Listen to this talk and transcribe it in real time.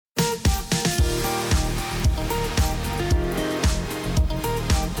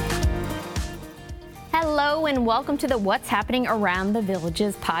Hello and welcome to the What's Happening Around the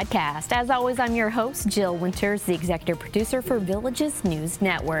Villages podcast. As always, I'm your host, Jill Winters, the executive producer for Villages News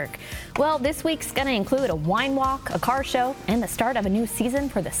Network. Well, this week's going to include a wine walk, a car show, and the start of a new season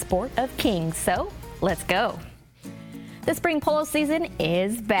for the sport of kings. So, let's go. The spring polo season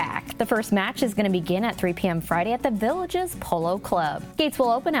is back. The first match is going to begin at 3 p.m. Friday at the Villages Polo Club. Gates will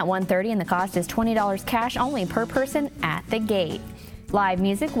open at 1:30 and the cost is $20 cash only per person at the gate. Live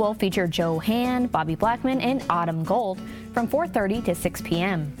music will feature Joe Hand, Bobby Blackman, and Autumn Gold from 4:30 to 6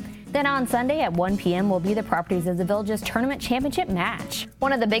 p.m. Then on Sunday at 1 p.m. will be the properties of the Villages Tournament Championship match.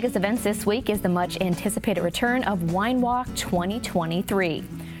 One of the biggest events this week is the much anticipated return of Wine Walk 2023.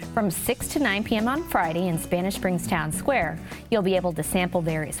 From 6 to 9 p.m. on Friday in Spanish Springs Town Square, you'll be able to sample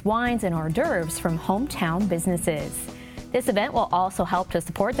various wines and hors d'oeuvres from hometown businesses. This event will also help to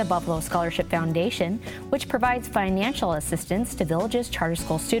support the Buffalo Scholarship Foundation, which provides financial assistance to Villages charter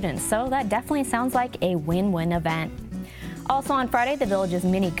school students, so that definitely sounds like a win-win event. Also on Friday, the Villages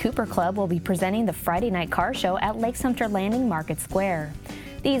Mini Cooper Club will be presenting the Friday night car show at Lake Sumter Landing Market Square.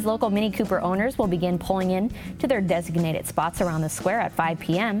 These local Mini Cooper owners will begin pulling in to their designated spots around the square at 5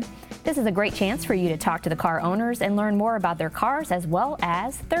 p.m. This is a great chance for you to talk to the car owners and learn more about their cars as well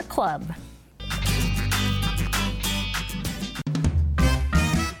as their club.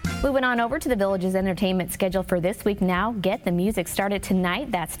 Moving on over to the Villages entertainment schedule for this week now. Get the music started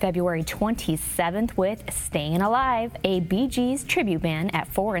tonight. That's February 27th with Staying Alive, a Bee Gees tribute band at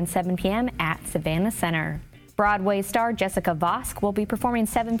 4 and 7 p.m. at Savannah Center. Broadway star Jessica Vosk will be performing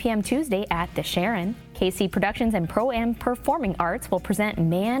 7 p.m. Tuesday at the Sharon. KC Productions and Pro-Am Performing Arts will present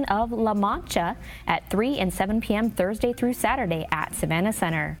Man of La Mancha at 3 and 7 p.m. Thursday through Saturday at Savannah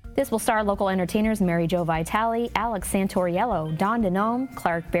Center. This will star local entertainers Mary Jo Vitale, Alex Santoriello, Don DeNome,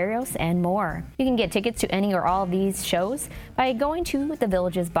 Clark Barrios, and more. You can get tickets to any or all of these shows by going to the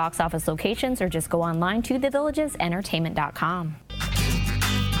Villages box office locations or just go online to thevillagesentertainment.com.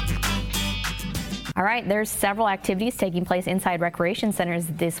 All right, there's several activities taking place inside recreation centers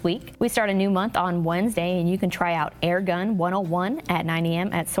this week. We start a new month on Wednesday, and you can try out Air Gun 101 at 9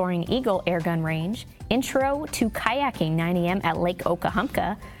 a.m. at Soaring Eagle Air Gun Range, Intro to Kayaking 9 a.m. at Lake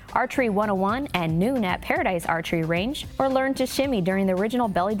Okahumpka, Archery 101 at noon at Paradise Archery Range, or learn to shimmy during the Original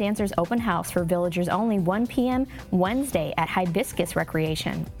Belly Dancers Open House for Villagers only 1 p.m. Wednesday at Hibiscus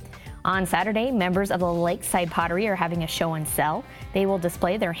Recreation. On Saturday, members of the Lakeside Pottery are having a show and sell. They will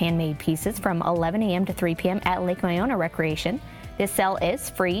display their handmade pieces from 11 a.m. to 3 p.m. at Lake Iona Recreation. This sale is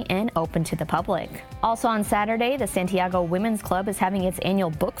free and open to the public. Also on Saturday, the Santiago Women's Club is having its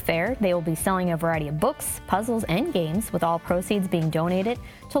annual book fair. They will be selling a variety of books, puzzles, and games, with all proceeds being donated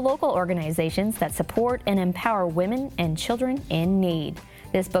to local organizations that support and empower women and children in need.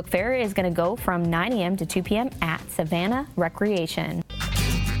 This book fair is going to go from 9 a.m. to 2 p.m. at Savannah Recreation.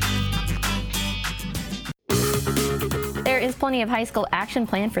 There is plenty of high school action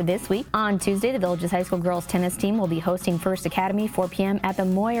planned for this week. On Tuesday, the Villages High School girls tennis team will be hosting First Academy 4 p.m. at the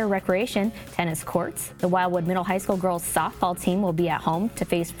Moyer Recreation Tennis Courts. The Wildwood Middle High School girls softball team will be at home to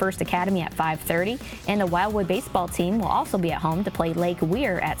face First Academy at 5:30, and the Wildwood baseball team will also be at home to play Lake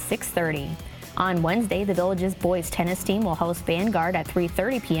Weir at 6:30. On Wednesday, the Villages boys tennis team will host Vanguard at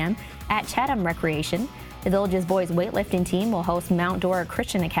 3:30 p.m. at Chatham Recreation. The Villages boys weightlifting team will host Mount Dora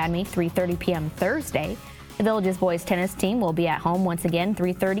Christian Academy 3:30 p.m. Thursday. The Villages boys tennis team will be at home once again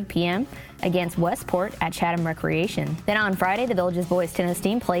 3:30 p.m. against Westport at Chatham Recreation. Then on Friday, the Villages boys tennis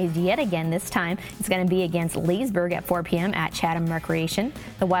team plays yet again. This time, it's going to be against Leesburg at 4 p.m. at Chatham Recreation.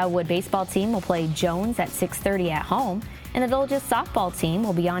 The Wildwood baseball team will play Jones at 6:30 at home, and the Villages softball team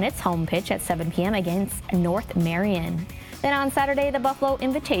will be on its home pitch at 7 p.m. against North Marion. Then on Saturday, the Buffalo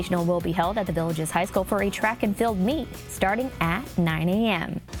Invitational will be held at the Villages High School for a track and field meet starting at 9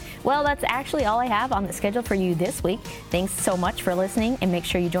 a.m. Well, that's actually all I have on the schedule for you this week. Thanks so much for listening, and make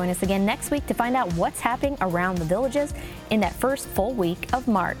sure you join us again next week to find out what's happening around the Villages in that first full week of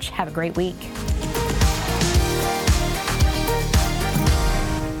March. Have a great week.